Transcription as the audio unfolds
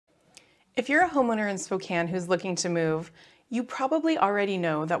If you're a homeowner in Spokane who's looking to move, you probably already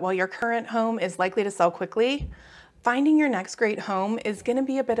know that while your current home is likely to sell quickly, finding your next great home is going to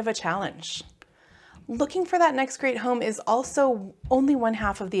be a bit of a challenge. Looking for that next great home is also only one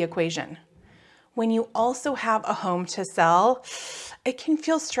half of the equation. When you also have a home to sell, it can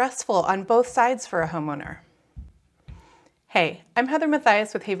feel stressful on both sides for a homeowner. Hey, I'm Heather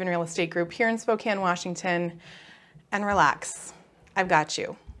Mathias with Haven Real Estate Group here in Spokane, Washington, and relax, I've got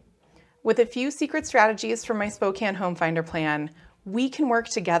you. With a few secret strategies from my Spokane Home Finder plan, we can work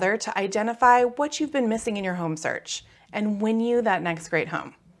together to identify what you've been missing in your home search and win you that next great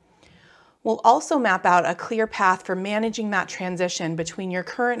home. We'll also map out a clear path for managing that transition between your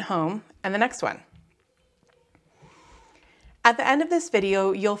current home and the next one. At the end of this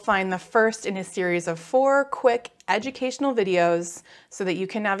video, you'll find the first in a series of 4 quick educational videos so that you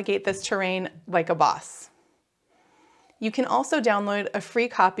can navigate this terrain like a boss. You can also download a free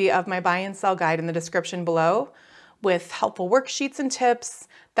copy of my buy and sell guide in the description below with helpful worksheets and tips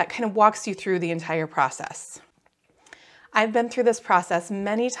that kind of walks you through the entire process. I've been through this process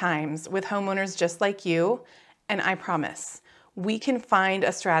many times with homeowners just like you, and I promise we can find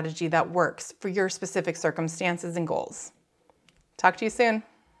a strategy that works for your specific circumstances and goals. Talk to you soon.